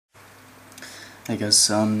Hey guys,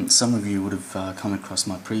 some of you would have come across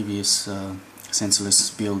my previous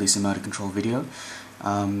sensorless BLDC motor control video.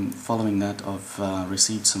 Following that, I've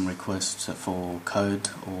received some requests for code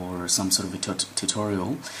or some sort of a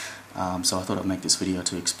tutorial, so I thought I'd make this video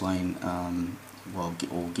to explain, or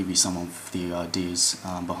give you some of the ideas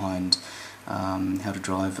behind how to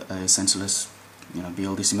drive a sensorless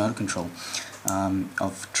BLDC motor control.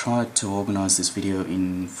 I've tried to organize this video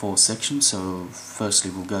in 4 sections. So firstly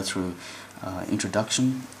we'll go through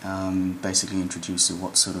introduction, basically introduce to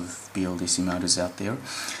what sort of BLDC motors out there,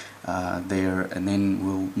 and then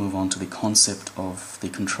we'll move on to the concept of the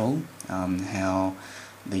control, how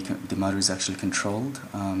the motor is actually controlled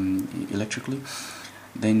electrically.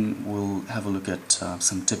 Then we'll have a look at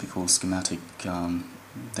some typical schematic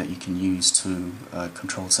that you can use to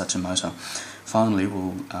control such a motor. Finally,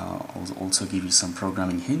 we'll also give you some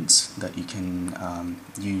programming hints that you can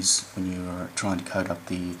use when you're trying to code up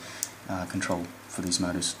the control for these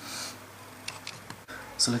motors.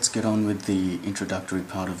 So let's get on with the introductory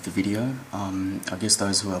part of the video. I guess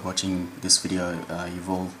those who are watching this video, you've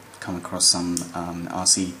all come across some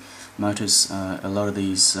RC motors. A lot of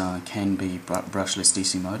these can be brushless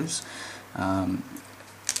DC motors.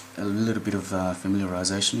 A little bit of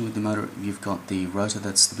familiarization with the motor. You've got the rotor,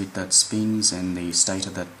 that's the bit that spins, and the stator,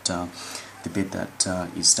 that the bit that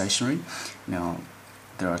is stationary. Now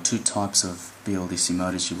there are 2 types of BLDC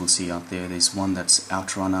motors you will see out there. There's one that's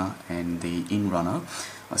outrunner and the in-runner.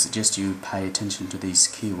 I suggest you pay attention to these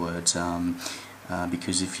keywords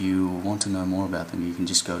because if you want to know more about them, you can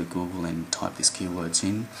just go to Google and type these keywords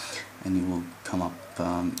in and you will come up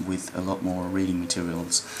with a lot more reading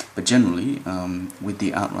materials. But generally, with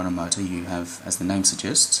the outrunner motor, you have, as the name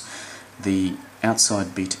suggests, the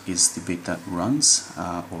outside bit is the bit that runs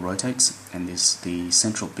or rotates, and the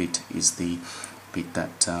central bit is the bit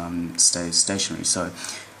that stays stationary. So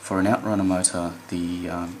for an outrunner motor, the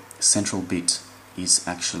central bit is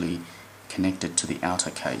actually connected to the outer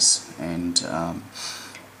case, and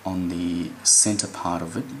on the center part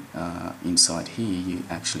of it, inside here, you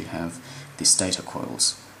actually have the stator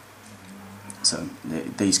coils. So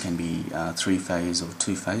these can be 3-phase or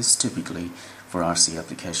 2-phase. Typically for RC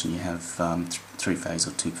application you have 3-phase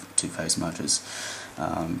or 2-phase motors,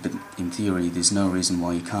 but in theory there's no reason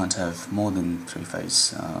why you can't have more than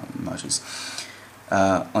 3-phase motors.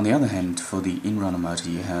 On the other hand, for the in-runner motor,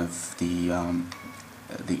 you have the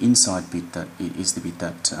inside bit that is the bit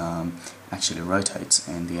that actually rotates,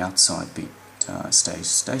 and the outside bit stays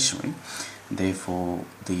stationary. Therefore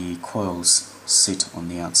the coils sit on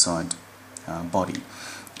the outside body.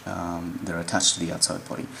 They're attached to the outside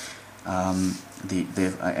body. And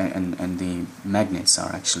the magnets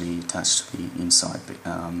are actually attached to the inside bit,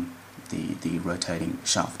 the rotating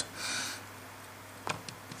shaft.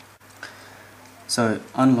 So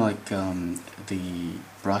unlike the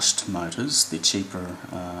brushed motors, the cheaper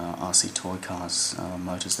RC toy cars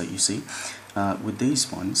motors that you see, with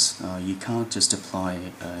these ones you can't just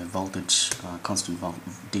apply voltage, constant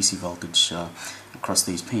DC voltage across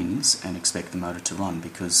these pins and expect the motor to run,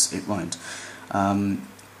 because it won't.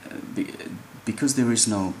 Because there is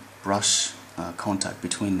no brush contact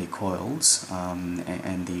between the coils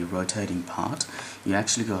and the rotating part, you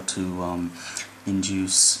actually got to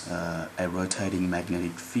induce a rotating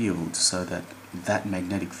magnetic field, so that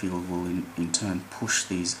magnetic field will in turn push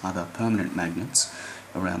these other permanent magnets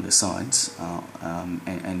around the sides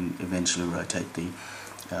and eventually rotate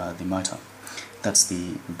the motor. That's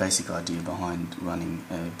the basic idea behind running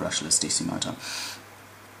a brushless DC motor.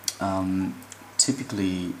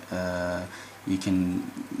 Typically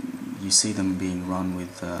you see them being run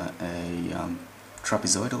with a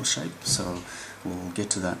trapezoidal shape, so we'll get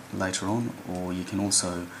to that later on, or you can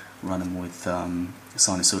also run them with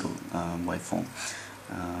sinusoidal waveform.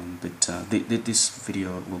 But this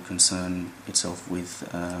video will concern itself with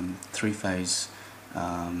 3-phase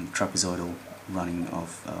trapezoidal running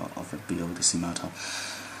of a BLDC motor.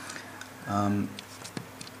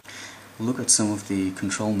 We'll look at some of the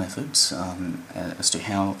control methods as to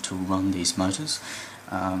how to run these motors.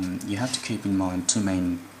 You have to keep in mind 2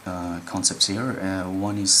 main concepts here.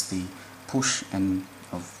 One is the push, and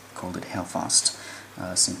I've called it how fast,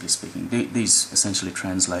 simply speaking. These essentially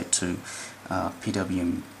translate to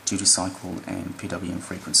PWM duty cycle and PWM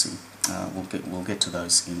frequency. We'll get to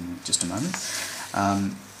those in just a moment.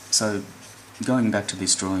 So going back to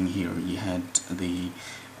this drawing here, you had the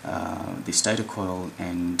stator coil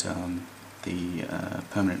and the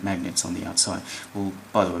permanent magnets on the outside.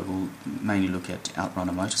 By the way, we'll mainly look at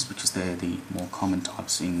outrunner motors because they're the more common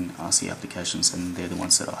types in RC applications, and they're the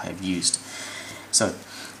ones that I have used. So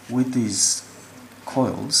with these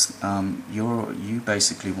coils, you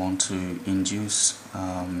basically want to induce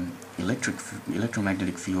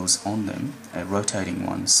electromagnetic fields on them, rotating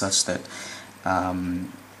ones, such that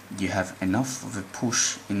you have enough of a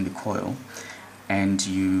push in the coil, and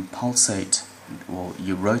you pulsate or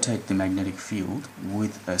you rotate the magnetic field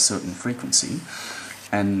with a certain frequency,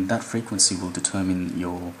 and that frequency will determine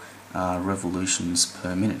your revolutions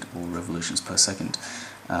per minute or revolutions per second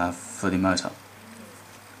for the motor.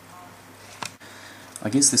 I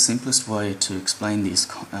guess the simplest way to explain these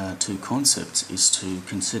two concepts is to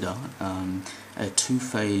consider a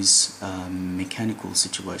two-phase mechanical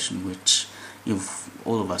situation, which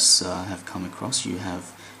all of us have come across. You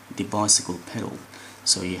have the bicycle pedal.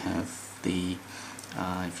 So you have the,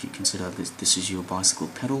 if you consider this is your bicycle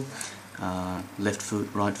pedal, left foot,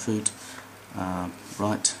 right,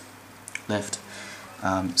 left.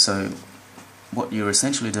 So what you're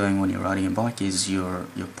essentially doing when you're riding a bike is you're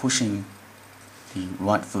pushing the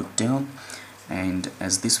right foot down, and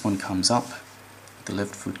as this one comes up, the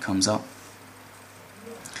left foot comes up,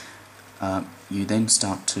 you then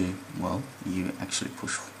start to, well, you actually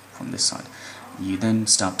push from this side. You then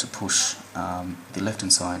start to push the left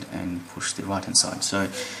hand side and push the right hand side. So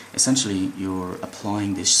essentially you're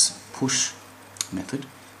applying this push method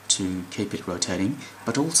to keep it rotating,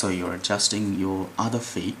 but also you're adjusting your other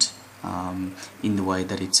feet in the way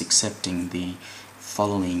that it's accepting the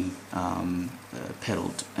following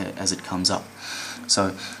pedal as it comes up.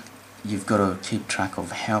 So you've got to keep track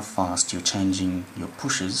of how fast you're changing your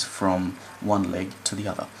pushes from one leg to the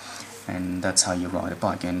other, and that's how you ride a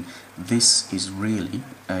bike. And this is really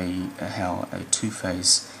how a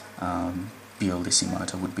two-phase BLDC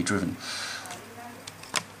motor would be driven.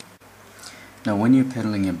 Now when you're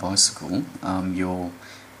pedaling a bicycle,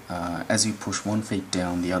 as you push one foot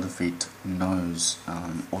down, the other foot knows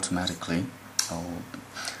automatically, or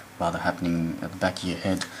rather happening at the back of your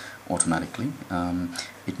head automatically,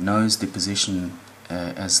 it knows the position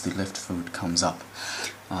as the left foot comes up,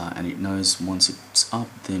 and it knows once it's up,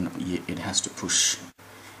 then it has to push.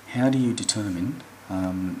 How do you determine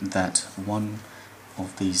that one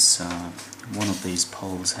of these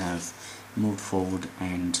poles have moved forward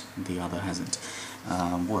and the other hasn't?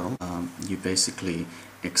 You basically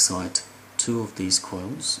excite two of these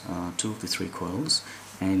coils, two of the three coils,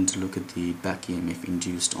 and look at the back EMF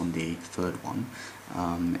induced on the third one,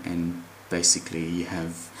 and basically you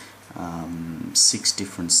have 6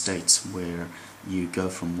 different states where you go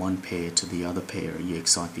from one pair to the other pair. You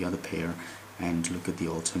excite the other pair and look at the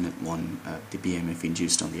alternate one, the BMF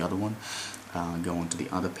induced on the other one, go on to the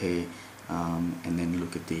other pair, and then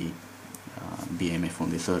look at the BMF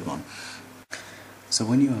on the third one. So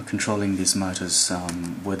when you are controlling these motors,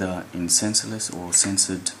 whether in sensorless or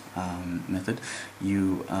censored method,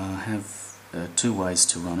 you have 2 ways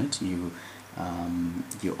to run it. You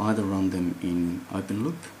either run them in open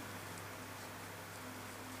loop,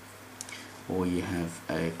 or you have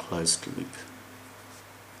a closed loop.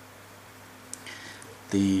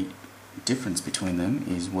 The difference between them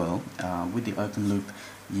is, well, with the open loop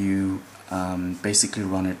you basically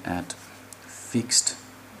run it at fixed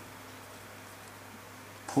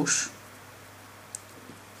push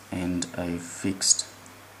and a fixed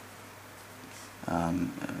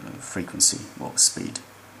frequency or speed.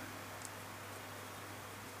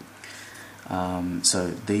 So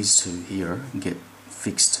these two here get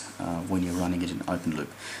fixed when you're running it in open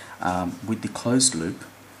loop. With the closed loop,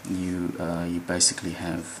 you basically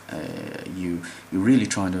have you're really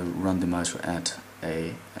trying to run the motor at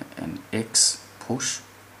an X push.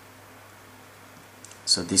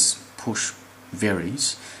 So this push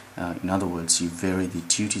varies. In other words, you vary the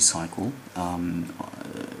duty cycle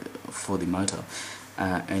for the motor,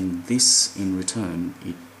 and this in return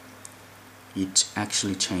it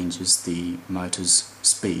actually changes the motor's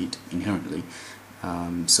speed inherently,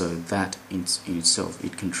 so that in itself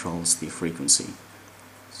it controls the frequency.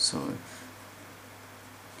 So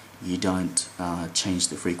you don't change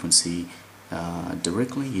the frequency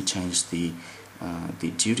directly, you change the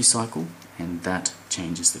duty cycle, and that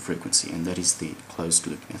changes the frequency, and that is the closed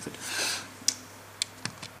loop method.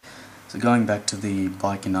 So going back to the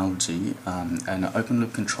bike analogy, an open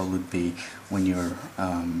loop control would be when you're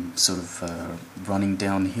sort of running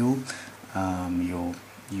downhill.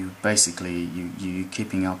 You basically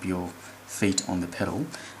keeping up your feet on the pedal.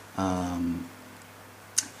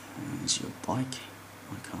 Is your bike?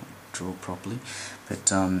 I can't draw properly,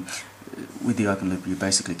 but with the open loop you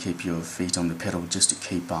basically keep your feet on the pedal just to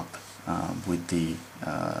keep up with the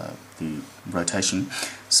rotation.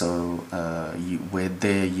 So where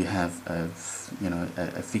there you have a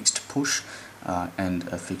fixed push, and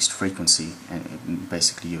a fixed frequency, and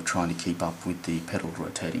basically you're trying to keep up with the pedal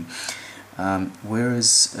rotating.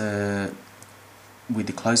 Whereas with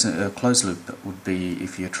the closed loop would be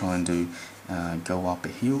if you're trying to go up a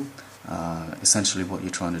hill. Essentially what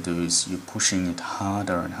you're trying to do is you're pushing it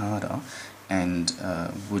harder and harder, and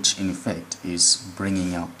which in effect is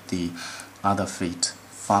bringing up the other feet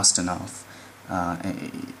fast enough,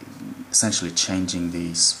 essentially changing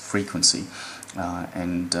the frequency,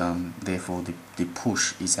 and therefore the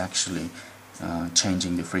push is actually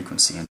changing the frequency.